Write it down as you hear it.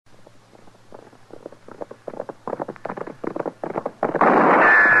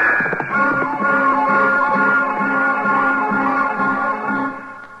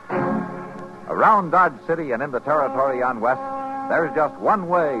Around Dodge City and in the territory on West, there's just one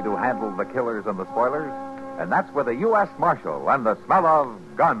way to handle the killers and the spoilers, and that's with a U.S. Marshal and the smell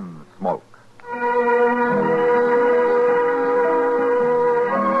of gun smoke.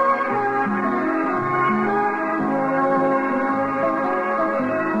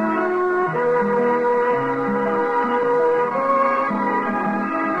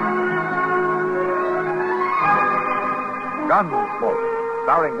 Gunsmoke,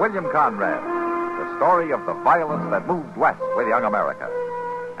 starring William Conrad. The story of the violence that moved west with young America.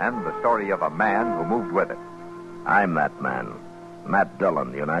 And the story of a man who moved with it. I'm that man. Matt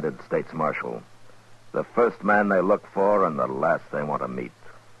Dillon, United States Marshal. The first man they look for and the last they want to meet.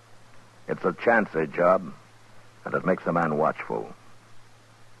 It's a chancy job, and it makes a man watchful.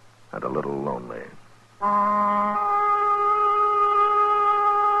 And a little lonely.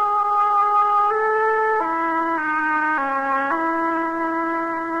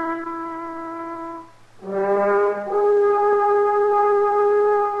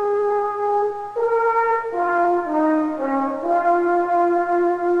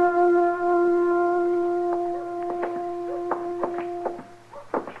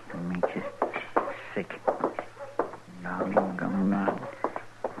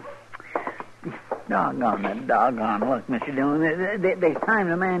 Doggone look, Mr. Dillon. There's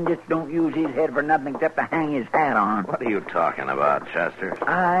times a man just don't use his head for nothing except to hang his hat on. What are you talking about, Chester?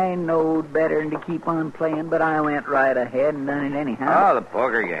 I knowed better than to keep on playing, but I went right ahead and done it anyhow. Oh, the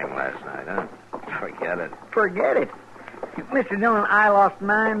poker game last night, huh? Forget it. Forget it. Mr. Dillon, I lost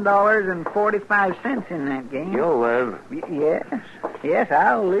 $9.45 in that game. You'll live. Yes,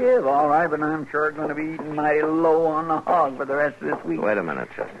 I'll live, all right, but I'm sure going to be eating mighty low on the hog for the rest of this week. Wait a minute,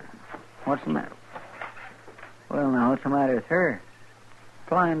 Chester. What's the matter? Well, now, what's the matter with her?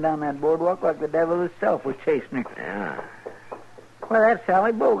 Flying down that boardwalk like the devil himself was chasing her. Yeah. Well, that's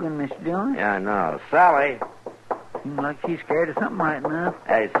Sally Bogan, Mr. Dillon. Yeah, I know. Sally. Seems like she's scared of something right now.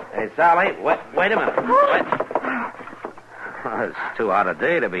 Hey, Sally, wait a minute. Wait. Oh, it's too out of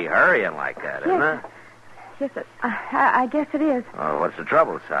day to be hurrying like that, isn't it? Yes, I guess it is. Oh, what's the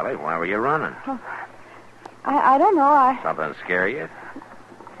trouble, Sally? Why were you running? Oh, I don't know. Something scare you?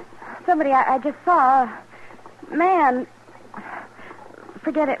 Somebody I just saw. Man.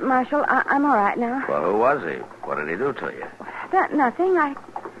 Forget it, Marshal. I'm all right now. Well, who was he? What did he do to you? Nothing. I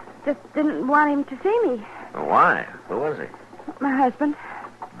just didn't want him to see me. Well, why? Who was he? My husband.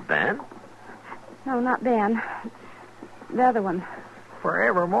 Ben? No, not Ben. The other one.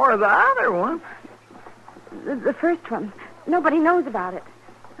 Forevermore, the other one. The first one. Nobody knows about it.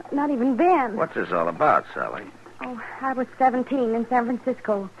 Not even Ben. What's this all about, Sally? Oh, I was 17 in San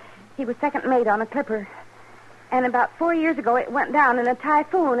Francisco. He was second mate on a clipper. And about 4 years ago, it went down in a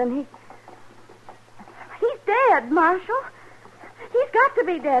typhoon, and he's dead, Marshal. He's got to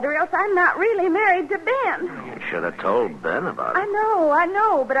be dead, or else I'm not really married to Ben. You should have told Ben about it. I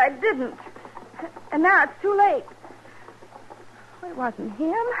know, but I didn't. And now it's too late. Well, it wasn't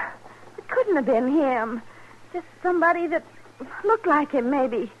him. It couldn't have been him. Just somebody that looked like him,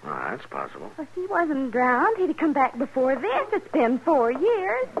 maybe. Oh, that's possible. Well, if he wasn't drowned, he'd have come back before this. It's been 4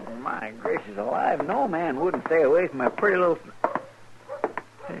 years. Oh, my gracious alive. No man wouldn't stay away from a pretty little...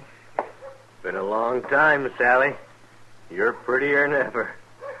 Been a long time, Sally. You're prettier than ever.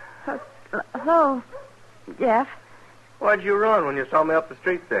 Hello, Jeff. Why'd you run when you saw me up the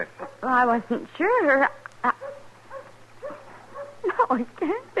street there? Well, I wasn't sure. No, it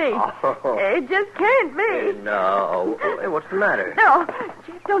can't be. Oh. It just can't be. No. Hey, what's the matter? No,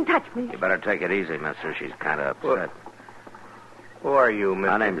 Jeff, don't touch me. You better take it easy, mister. She's kind of upset. Who are you,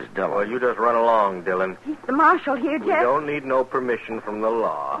 Mr.? My name's Dillon. Well, you just run along, Dillon. He's the marshal here, Jeff. We don't need no permission from the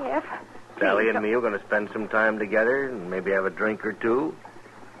law. Jeff. Sally and don't. me are going to spend some time together and maybe have a drink or two.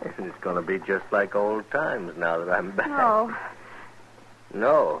 And it's going to be just like old times now that I'm back. No.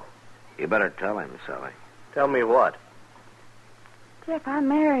 No. You better tell him, Sally. Tell me what? Jeff, I'm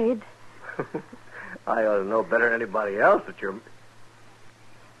married. I ought to know better than anybody else that you're...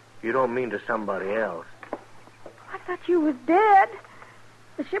 You don't mean to somebody else. I thought you was dead.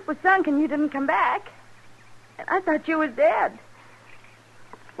 The ship was sunk and you didn't come back. And I thought you was dead.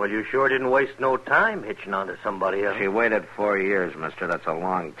 Well, you sure didn't waste no time hitching onto somebody else. She waited 4 years, mister. That's a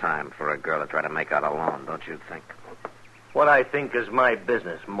long time for a girl to try to make out alone, don't you think? What I think is my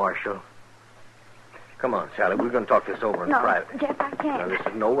business, Marshal. Come on, Sally. We're going to talk this over in private. Jeff, I can't. Now, this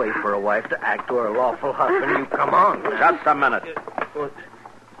is no way for a wife to act to her lawful husband. You come on. Now. Just a minute. What?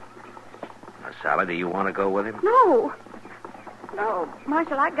 Now, Sally, do you want to go with him? No,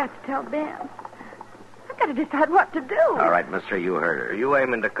 Marshal, I got to tell Ben. I got to decide what to do. All right, mister, you heard her. Are you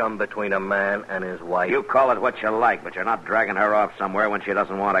aiming to come between a man and his wife? You call it what you like, but you're not dragging her off somewhere when she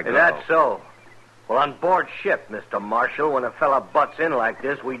doesn't want to go. Is that so? Well, on board ship, Mr. Marshal, when a fella butts in like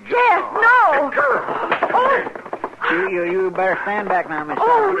this, we just... Jeff, no! Oh, You better stand back now, Miss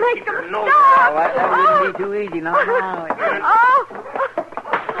oh, make them Oh, stop! that wouldn't be too easy. No. Oh!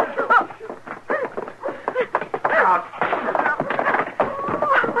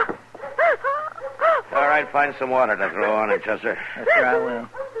 All right, find some water to throw on it, Chester. Yes, sir, I will.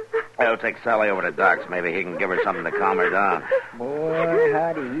 I'll take Sally over to Doc's. Maybe he can give her something to calm her down. Boy,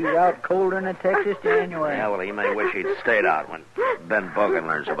 howdy, he's out colder than a Texas January. Yeah, well, he may wish he'd stayed out when Ben Bogan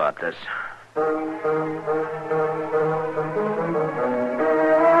learns about this.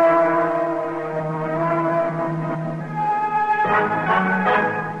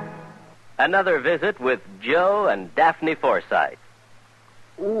 Another visit with Joe and Daphne Forsythe.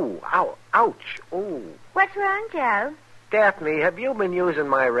 Ooh, ow, ouch, ooh. What's wrong, Joe? Daphne, have you been using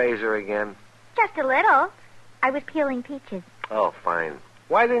my razor again? Just a little. I was peeling peaches. Oh, fine.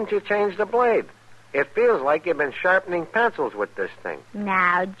 Why didn't you change the blade? It feels like you've been sharpening pencils with this thing.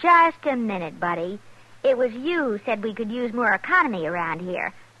 Now, just a minute, buddy. It was you who said we could use more economy around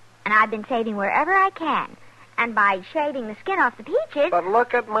here. And I've been saving wherever I can. And by shaving the skin off the peaches... But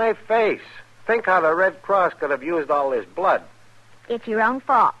look at my face. Think how the Red Cross could have used all this blood. It's your own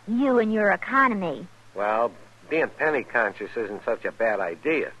fault. You and your economy. Well, being penny conscious isn't such a bad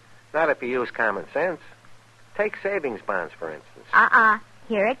idea. Not if you use common sense. Take savings bonds, for instance.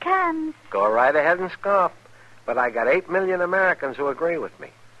 Here it comes. Go right ahead and scoff. But I got 8 million Americans who agree with me.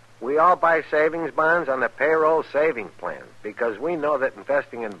 We all buy savings bonds on the payroll saving plan because we know that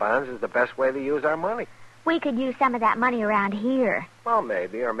investing in bonds is the best way to use our money. We could use some of that money around here. Well,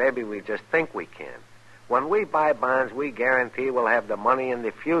 maybe, or maybe we just think we can. When we buy bonds, we guarantee we'll have the money in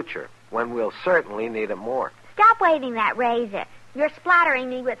the future, when we'll certainly need it more. Stop waving that razor. You're splattering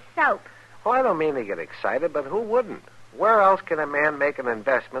me with soap. Oh, I don't mean to get excited, but who wouldn't? Where else can a man make an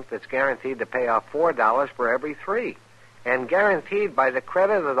investment that's guaranteed to pay off $4 for every 3? And guaranteed by the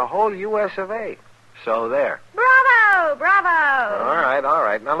credit of the whole U.S. of A. So there. Bravo! Bravo! All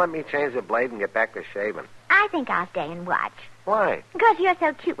right. Now let me change the blade and get back to shaving. I think I'll stay and watch. Why? Because you're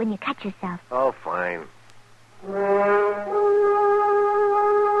so cute when you cut yourself. Oh, fine.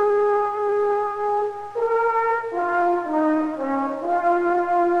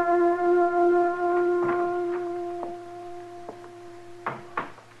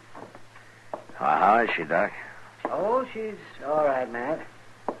 How is she, Doc? Oh, she's all right, Matt.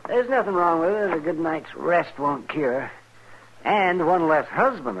 There's nothing wrong with her. A good night's rest won't cure. And one less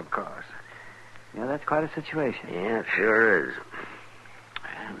husband, of course. You know, that's quite a situation. Yeah, it sure is.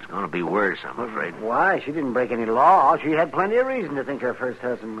 It's going to be worse, I'm afraid. Why? She didn't break any law. She had plenty of reason to think her first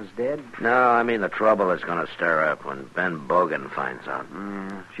husband was dead. No, I mean the trouble is going to stir up when Ben Bogan finds out.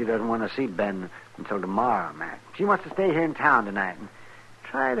 She doesn't want to see Ben until tomorrow, Matt. She wants to stay here in town tonight and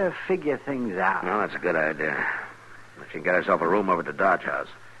try to figure things out. No, that's a good idea. She can get herself a room over at the Dodge House.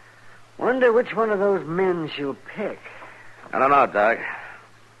 Wonder which one of those men she'll pick. I don't know, Doc.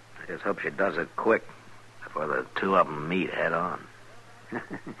 I just hope she does it quick before the two of them meet head on.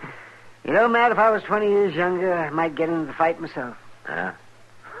 You know, Matt, if I was 20 years younger, I might get into the fight myself. Huh?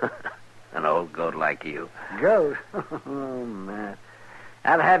 An old goat like you. Goat? Oh, Matt.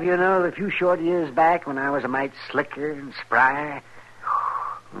 I'll have you know, a few short years back when I was a mite slicker and spry,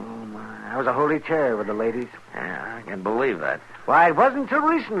 oh, my, I was a holy terror with the ladies. Yeah, I can believe that. Why, it wasn't until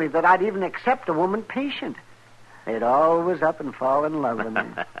recently that I'd even accept a woman patient. They'd always up and fall in love with me.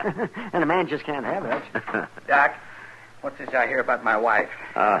 And a man just can't have it. Doc, what's this I hear about my wife?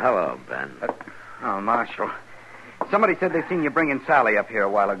 Hello, Ben. Marshal. Somebody said they seen you bringing Sally up here a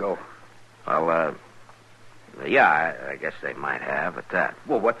while ago. Well, yeah, I guess they might have at that.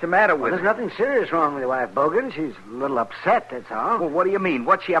 Well, what's the matter with Well, there's nothing serious wrong with your wife, Bogan. She's a little upset, that's all. Well, what do you mean?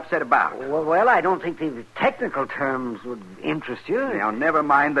 What's she upset about? Well, I don't think the technical terms would interest you. Now, never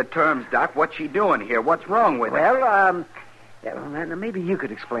mind the terms, Doc. What's she doing here? What's wrong with her? Well, now, maybe you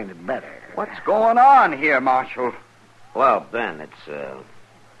could explain it better. What's going on here, Marshal? Well, Ben, it's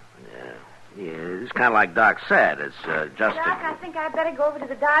kind of like Doc said. It's just... Doc, I think I'd better go over to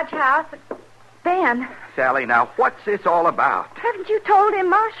the Dodge House. Ben, Sally, now, what's this all about? haven't you told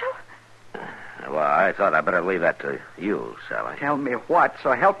him, Marshal? Well, I thought I'd better leave that to you, Sally. Tell me what,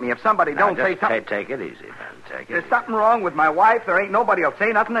 so help me. If somebody don't say something... Take it easy, Ben. Take it There's easy. something wrong with my wife. There ain't nobody will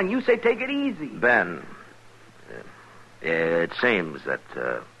say nothing, and you say take it easy. Ben, it seems that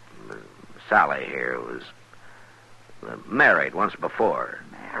Sally here was married once before.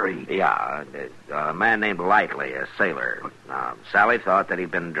 Married? Yeah, a man named Lightly, a sailor. Sally thought that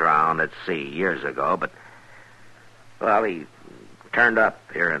he'd been drowned at sea years ago, but, well, he turned up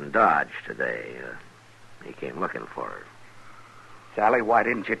here in Dodge today. He came looking for her. Sally, why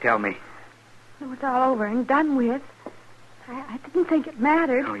didn't you tell me? It was all over and done with. I didn't think it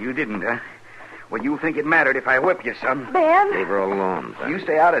mattered. Oh, you didn't, huh? Well, you'll think it mattered if I whip you, son. Ben? Leave her alone, Ben. You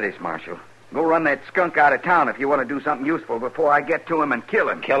stay out of this, Marshal. Go run that skunk out of town if you want to do something useful before I get to him and kill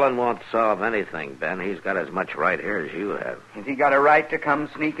him. Killing won't solve anything, Ben. He's got as much right here as you have. Has he got a right to come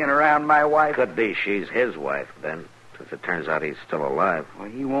sneaking around my wife? Could be she's his wife, Ben, since it turns out he's still alive. Well,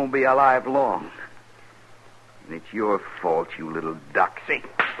 he won't be alive long. And it's your fault, you little doxy.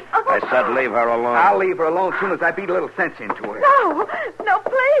 I said leave her alone. I'll leave her alone as soon as I beat a little sense into her. No,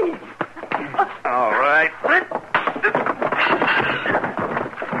 please. All right.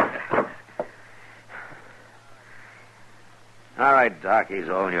 All right, Doc, he's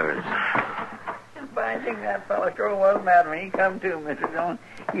all yours. If I think that fellow sure was mad when he come to, Mr. Dillon.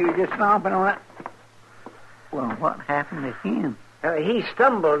 You were just stomping on it. Well, what happened to him? He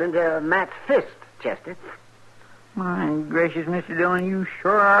stumbled into Matt's fist, Chester. My gracious, Mr. Dillon, you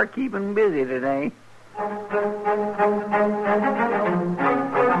sure are keeping busy today.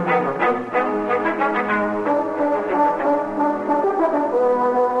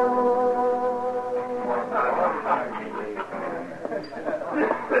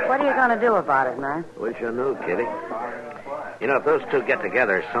 What are you going to do about it, man? Wish I knew, Kitty. You know, if those two get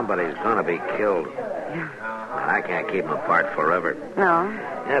together, somebody's going to be killed. And I can't keep them apart forever. No.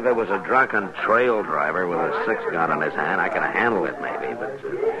 Yeah, if it was a drunken trail driver with a 6-gun in his hand, I could have handled it maybe, but...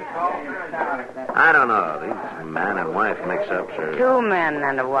 I don't know. These man and wife mix-ups are... 2 men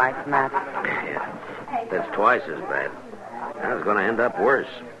and a wife, Matt. Yeah, that's twice as bad. I was going to end up worse.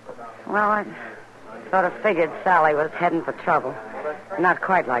 Well, I sort of figured Sally was heading for trouble. Not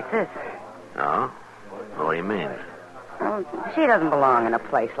quite like this. Oh? What do you mean? Well, she doesn't belong in a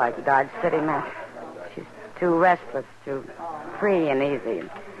place like Dodge City, Matt. She's too restless, too free and easy.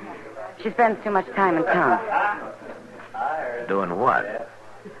 She spends too much time in town. Doing what?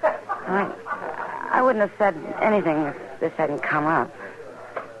 I wouldn't have said anything if this hadn't come up.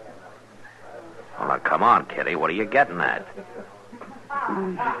 Well, now, come on, Kitty. What are you getting at?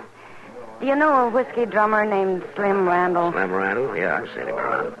 Do you know a whiskey drummer named Slim Randall? Slim Randall? Yeah, I've seen him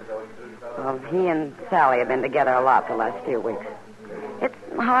around. Well, he and Sally have been together a lot the last few weeks. It's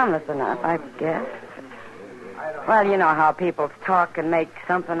harmless enough, I guess. Well, you know how people talk and make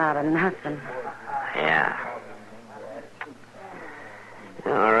something out of nothing. Yeah.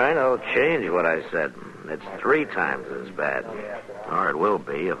 All right, I'll change what I said. It's 3 times as bad. Or it will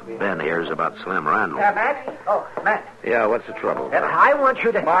be if Ben hears about Slim Randall. Matt? Oh, Matt. Yeah, what's the trouble? I want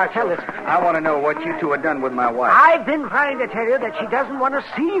you to... Marshal, listen. I want to know what you two have done with my wife. I've been trying to tell you that she doesn't want to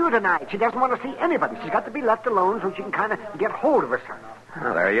see you tonight. She doesn't want to see anybody. She's got to be left alone so she can kind of get hold of herself.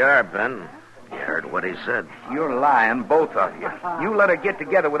 Oh, there you are, Ben. You heard what he said. You're lying, both of you. You let her get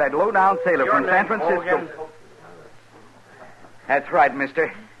together with that low-down sailor from San Francisco. That's right,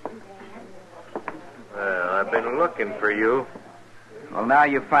 mister. Well, I've been looking for you. Well, now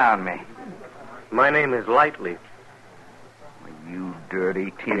you found me. My name is Lightly. You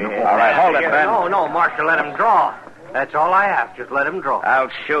dirty tin. Yeah. All right, hold it, Ben. No, Marshal, let him draw. That's all I ask. Just let him draw.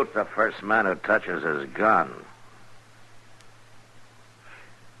 I'll shoot the first man who touches his gun.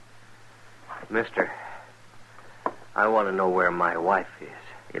 Mister, I want to know where my wife is.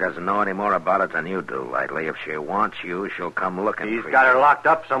 He doesn't know any more about it than you do, Lightly. If she wants you, she'll come looking for you. He's got her locked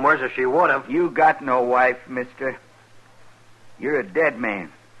up somewhere, so she would have. You got no wife, mister. You're a dead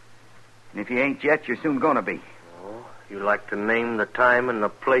man. And if you ain't yet, you're soon going to be. Oh, you like to name the time and the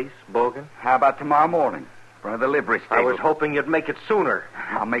place, Bogan? How about tomorrow morning, in front of the livery stable? I was hoping you'd make it sooner.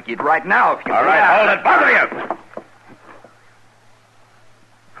 I'll make it right now if you... All right, hold it, both of you!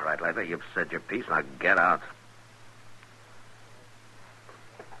 All right, Lightly, you've said your piece. Now get out.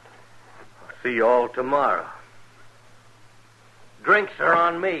 See you all tomorrow. Drinks are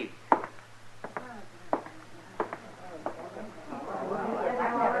on me.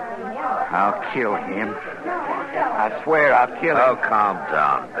 I'll kill him. I swear I'll kill him. Oh, calm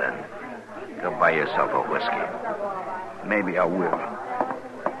down, Ben. Go buy yourself a whiskey. Maybe I will.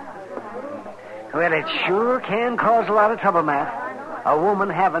 Well, it sure can cause a lot of trouble, Matt. A woman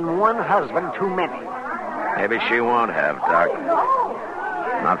having one husband too many. Maybe she won't have, Doc.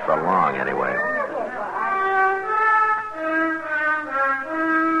 Not for long, anyway.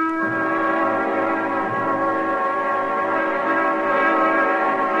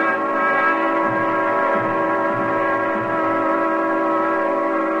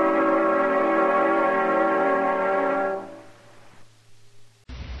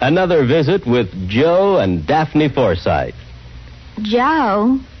 Another visit with Joe and Daphne Forsythe.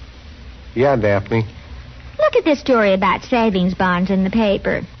 Joe, Yeah, Daphne. look at this story about savings bonds in the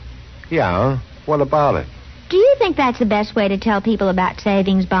paper. Yeah? What about it? Do you think that's the best way to tell people about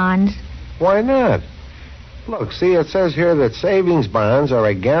savings bonds? Why not? Look, see, it says here that savings bonds are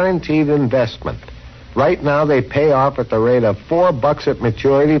a guaranteed investment. Right now, they pay off at the rate of $4 at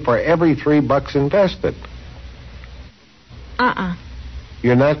maturity for every $3 invested.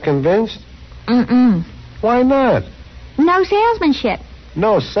 You're not convinced? Why not? No salesmanship.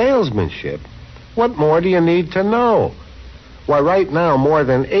 No salesmanship? What more do you need to know? Why, right now, more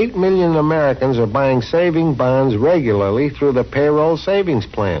than 8 million Americans are buying saving bonds regularly through the payroll savings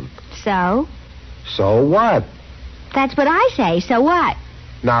plan. So? So what? That's what I say. So what?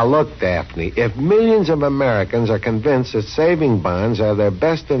 Now, look, Daphne, if millions of Americans are convinced that saving bonds are their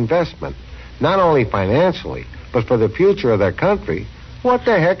best investment, not only financially, but for the future of their country, what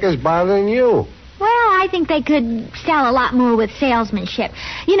the heck is bothering you? Well, I think they could sell a lot more with salesmanship.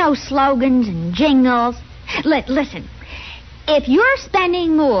 You know, slogans and jingles. Listen, if you're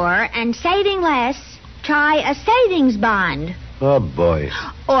spending more and saving less, try a savings bond. Oh, boy.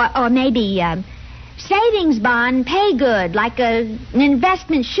 Or maybe savings bond pay good, like an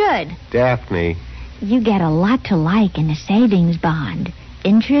investment should. Daphne. You get a lot to like in a savings bond.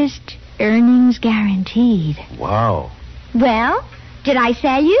 Interest, earnings guaranteed. Wow. Well, did I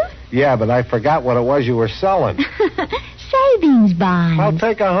sell you? Yeah, but I forgot what it was you were selling. Savings bonds. I'll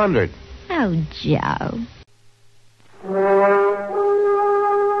take 100. Oh, Joe.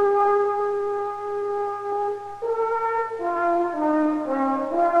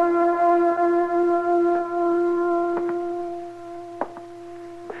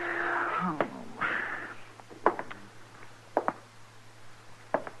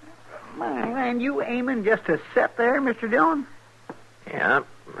 Man, you aiming just to sit there, Mr. Dillon? Yeah,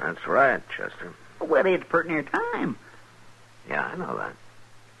 that's right, Chester. Well, it's pretty near time. Yeah, I know that.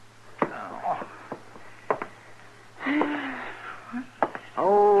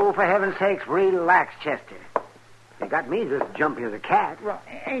 Oh, for heaven's sakes, relax, Chester. You got me just jumpy as a cat. Well,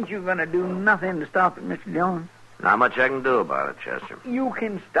 ain't you going to do nothing to stop it, Mr. Dillon? Not much I can do about it, Chester. You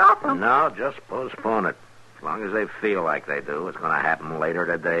can stop them. No, just postpone it. As long as they feel like they do, it's going to happen later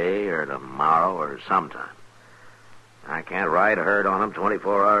today or tomorrow or sometime. I can't ride a herd on them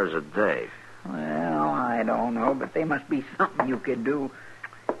 24 hours a day. Well, I don't know, but there must be something you could do.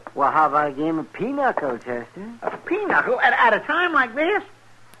 Well, how about a game of pinochle, Chester? A pinochle at a time like this?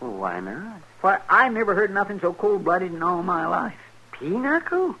 Well, why not? Why, I never heard nothing so cold-blooded in all my life.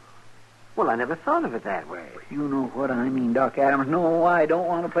 Pinochle? Well, I never thought of it that way. You know what I mean, Doc Adams. No, I don't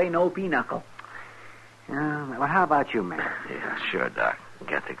want to play no pinochle. Well, how about you, man? Yeah, sure, Doc.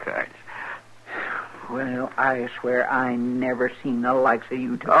 Get the cards. Well, I swear I never seen the likes of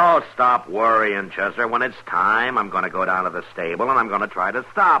you two. Oh, stop worrying, Chester. When it's time, I'm going to go down to the stable and I'm going to try to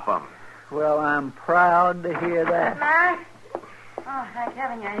stop them. Well, I'm proud to hear that. Matt? Oh, thank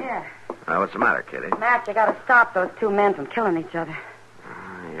heaven you're here. What's the matter, Kitty? Matt, you got to stop those two men from killing each other.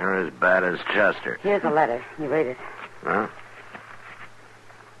 You're as bad as Chester. Here's a letter. You read it. Huh?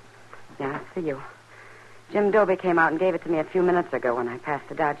 Yeah, it's for you. Jim Doby came out and gave it to me a few minutes ago when I passed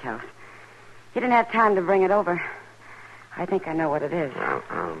the Dodge House. He didn't have time to bring it over. I think I know what it is.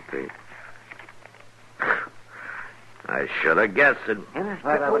 I'll be... I should have guessed it. What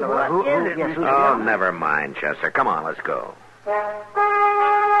is it, Mr. Oh, never mind, Chester. Come on, let's go.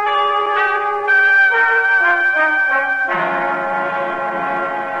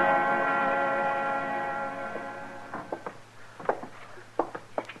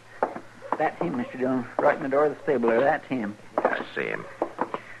 That's him, Mr. Dillon. Right in the door of the stable there. That's him. I see him.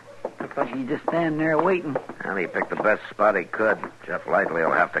 Looks like he's just standing there waiting. Well, he picked the best spot he could. Jeff Lightly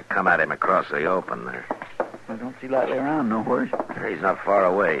will have to come at him across the open there. I don't see Lightly around nowhere. He's not far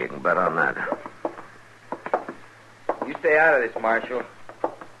away. You can bet on that. You stay out of this, Marshal.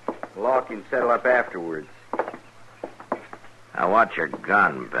 The law can settle up afterwards. Now, watch your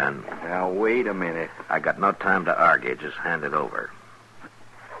gun, Ben. Now, wait a minute. I got no time to argue. Just hand it over.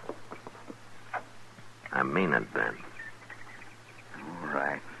 I mean it, Ben. All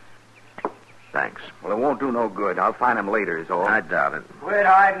right. Thanks. Well, it won't do no good. I'll find him later, is all. I doubt it. Quit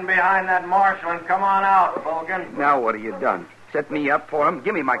hiding behind that marshal and come on out, Bogan. Now, what have you done? Set me up for him?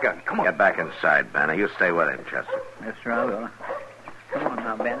 Give me my gun. Come on. Get back inside, Ben. You stay with him, Chester. That's right, will. Come on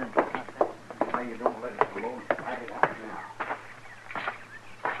now, Ben. Why you don't let it alone?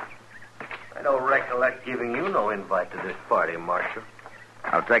 I don't recollect giving you no invite to this party, Marshal.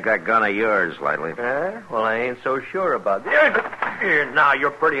 I'll take that gun of yours, Lightly. Well, I ain't so sure about that. Here, now,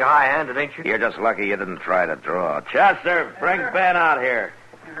 you're pretty high-handed, ain't you? You're just lucky you didn't try to draw. Chester, bring Ben out here.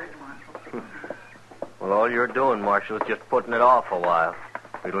 Well, all you're doing, Marshal, is just putting it off a while.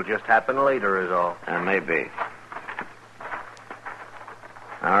 It'll just happen later, is all. Maybe.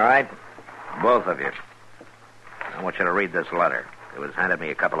 All right, both of you. I want you to read this letter. It was handed me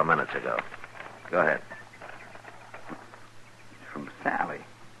a couple of minutes ago. Go ahead. It's from Sally.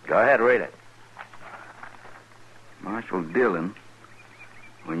 Go ahead, read it. Marshal Dillon,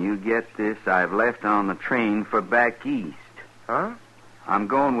 when you get this, I've left on the train for back east. Huh? I'm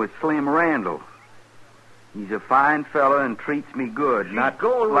going with Slim Randall. He's a fine fella and treats me good, not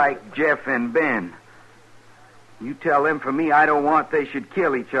like Jeff and Ben. You tell them for me I don't want they should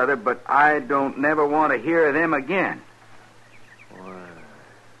kill each other, but I don't never want to hear of them again.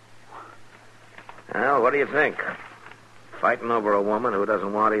 Well, what do you think? Fighting over a woman who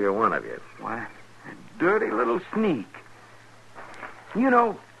doesn't want either one of you. Why, a dirty little sneak. You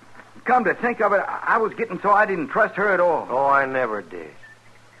know, come to think of it, I was getting so I didn't trust her at all. Oh, I never did.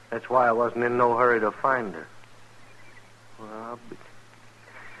 That's why I wasn't in no hurry to find her. Well,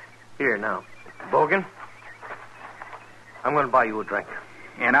 here now. Bogan, I'm going to buy you a drink.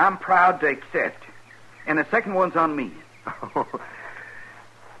 And I'm proud to accept. And the second one's on me.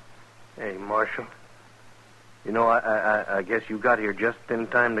 Hey, Marshal. You know, I guess you got here just in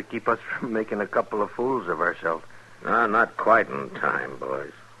time to keep us from making a couple of fools of ourselves. No, not quite in time,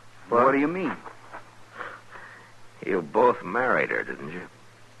 boys. What do you mean? You both married her, didn't you?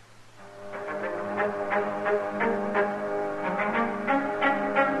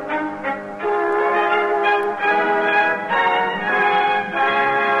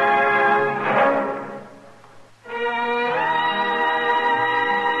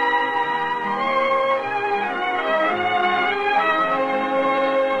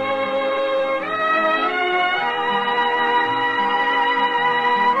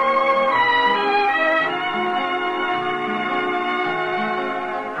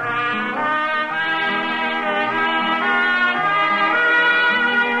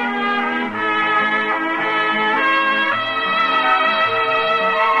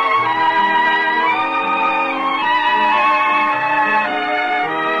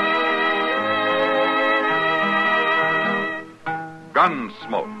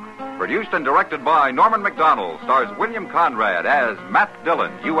 Gunsmoke. Produced and directed by Norman McDonald, stars William Conrad as Matt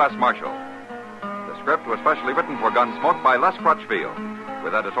Dillon, U.S. Marshal. The script was specially written for Gunsmoke by Les Crutchfield,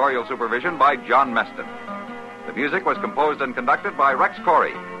 with editorial supervision by John Meston. The music was composed and conducted by Rex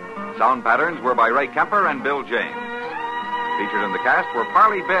Corey. Sound patterns were by Ray Kemper and Bill James. Featured in the cast were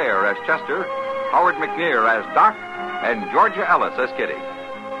Parley Bear as Chester, Howard McNear as Doc, and Georgia Ellis as Kitty.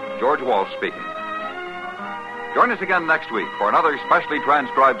 George Walsh speaking. Join us again next week for another specially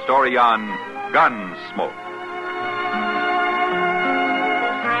transcribed story on Gunsmoke.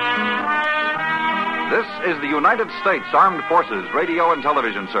 This is the United States Armed Forces Radio and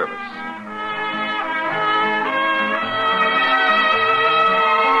Television Service.